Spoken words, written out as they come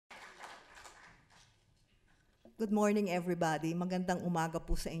Good morning, everybody. Magandang umaga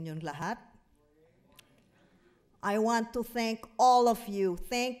po sa inyong lahat. I want to thank all of you.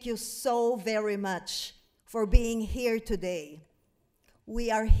 Thank you so very much for being here today. We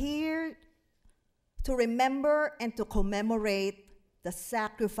are here to remember and to commemorate the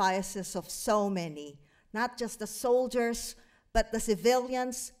sacrifices of so many, not just the soldiers, but the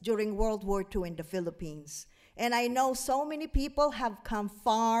civilians during World War II in the Philippines. And I know so many people have come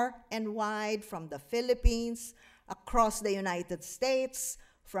far and wide from the Philippines, across the United States,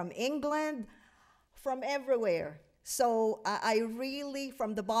 from England, from everywhere. So I really,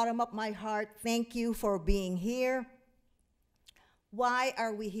 from the bottom of my heart, thank you for being here. Why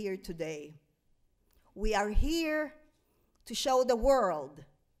are we here today? We are here to show the world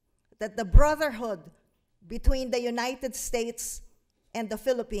that the brotherhood between the United States and the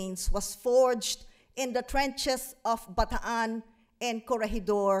Philippines was forged in the trenches of Bataan and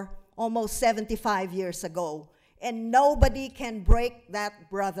Corregidor almost 75 years ago. And nobody can break that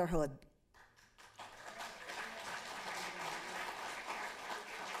brotherhood.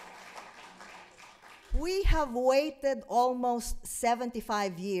 We have waited almost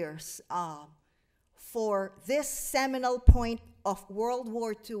 75 years for this seminal point of World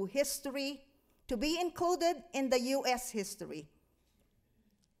War II history to be included in the US history.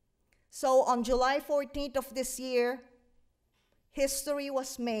 So on July 14th of this year, history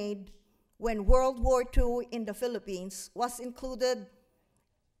was made when World War II in the Philippines was included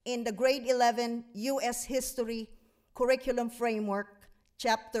in the grade 11 US History Curriculum Framework,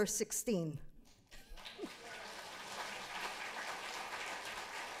 Chapter 16.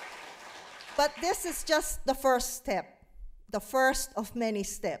 But this is just the first step, the first of many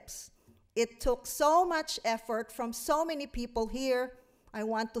steps. It took so much effort from so many people here. I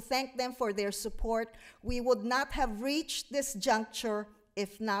want to thank them for their support. We would not have reached this juncture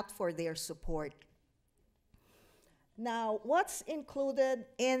if not for their support. Now, what's included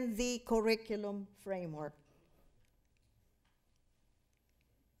in the curriculum framework?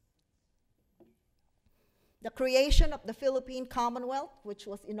 The creation of the Philippine Commonwealth, which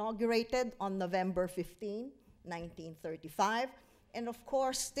was inaugurated on November 15, 1935. And of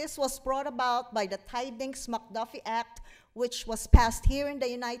course, this was brought about by the Tidings-McDuffie Act, which was passed here in the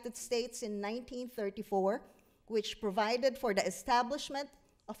United States in 1934, which provided for the establishment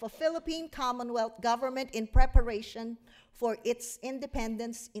of a Philippine Commonwealth government in preparation for its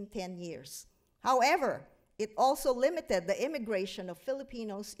independence in 10 years. However, it also limited the immigration of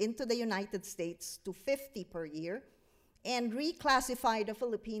Filipinos into the United States to 50 per year and reclassified the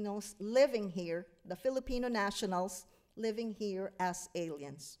Filipinos living here, the Filipino nationals living here, as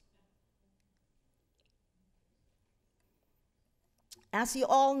aliens. As you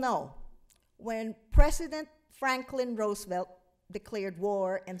all know, when President Franklin Roosevelt declared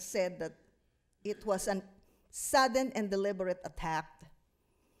war and said that it was a sudden and deliberate attack,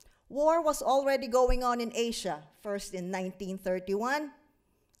 war was already going on in Asia, first in 1931,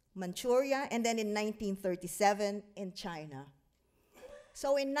 Manchuria, and then in 1937 in China.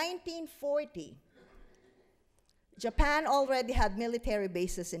 So in 1940, Japan already had military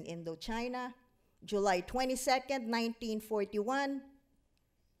bases in Indochina. July 22nd, 1941,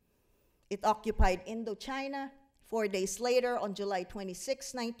 it occupied Indochina. 4 days later, on July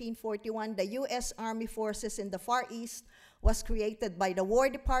 26, 1941, the U.S. Army Forces in the Far East was created by the War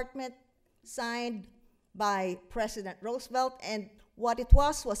Department, signed by President Roosevelt, and what it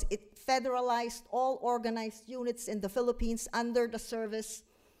was it federalized all organized units in the Philippines under the service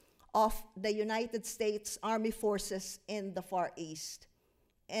of the United States Army Forces in the Far East.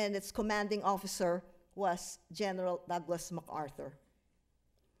 And its commanding officer was General Douglas MacArthur.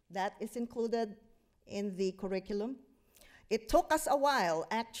 That is included in the curriculum. It took us a while.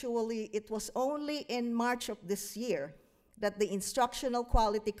 Actually, it was only in March of this year that the Instructional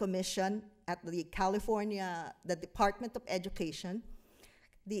Quality Commission at the Department of Education,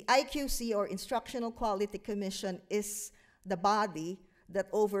 the IQC, or Instructional Quality Commission, is the body that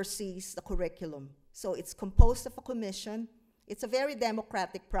oversees the curriculum. So it's composed of a commission. It's a very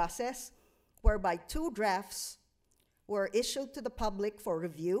democratic process whereby 2 drafts were issued to the public for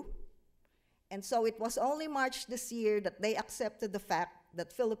review. And so it was only March this year that they accepted the fact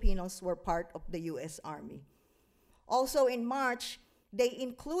that Filipinos were part of the US Army. Also in March, they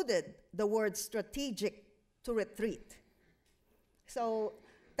included the word strategic to retreat. So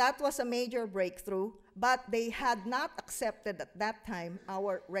that was a major breakthrough, but they had not accepted at that time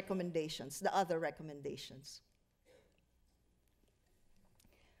our recommendations, the other recommendations.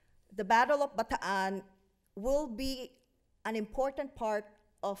 The Battle of Bataan will be an important part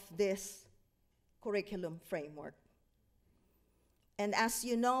of this curriculum framework. And as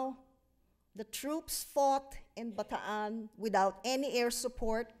you know, The troops fought in Bataan without any air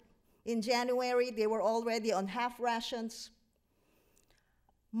support. In January, they were already on half rations.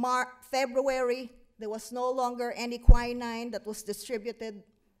 February, there was no longer any quinine that was distributed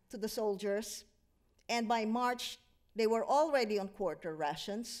to the soldiers. And by March, they were already on quarter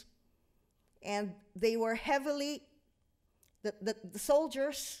rations. And they were heavily, the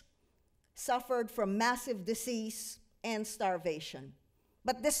soldiers suffered from massive disease and starvation.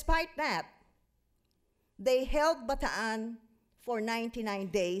 But despite that, they held Bataan for 99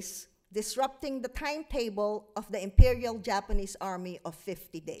 days, disrupting the timetable of the Imperial Japanese Army of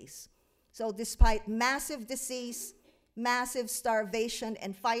 50 days. So despite massive disease, massive starvation,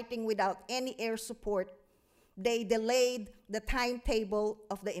 and fighting without any air support, they delayed the timetable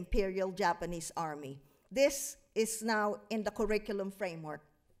of the Imperial Japanese Army. This is now in the curriculum framework.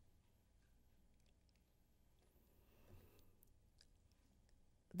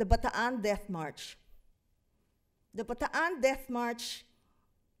 The Bataan Death March. The Bataan Death March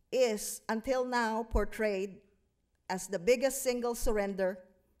is, until now, portrayed as the biggest single surrender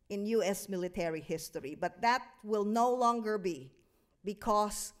in US military history. But that will no longer be,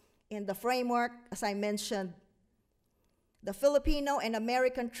 because in the framework, as I mentioned, the Filipino and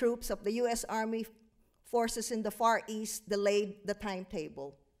American troops of the US Army forces in the Far East delayed the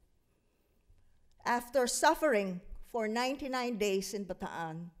timetable. After suffering for 99 days in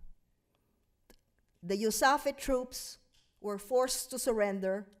Bataan, the USAFE troops were forced to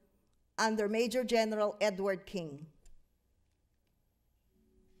surrender under Major General Edward King.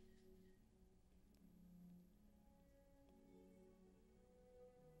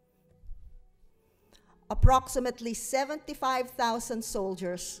 Approximately 75,000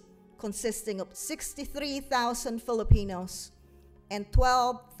 soldiers, consisting of 63,000 Filipinos and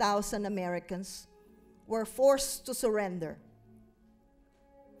 12,000 Americans, were forced to surrender.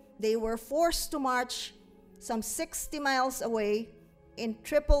 They were forced to march some 60 miles away in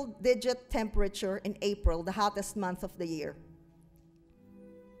triple-digit temperature in April, the hottest month of the year.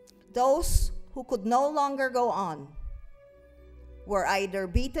 Those who could no longer go on were either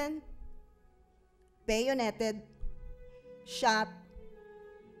beaten, bayoneted, shot,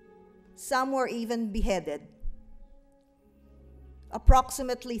 some were even beheaded.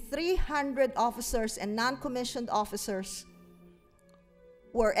 Approximately 300 officers and non-commissioned officers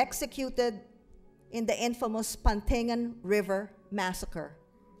were executed in the infamous Pantingan River Massacre.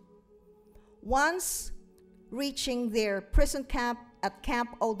 Once reaching their prison camp at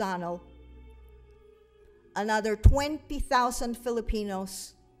Camp O'Donnell, another 20,000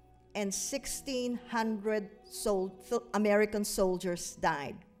 Filipinos and 1,600 American soldiers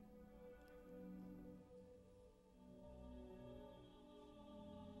died.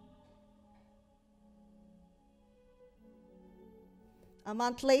 A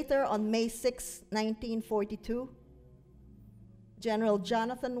month later, on May 6, 1942, General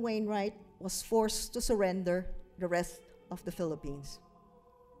Jonathan Wainwright was forced to surrender the rest of the Philippines.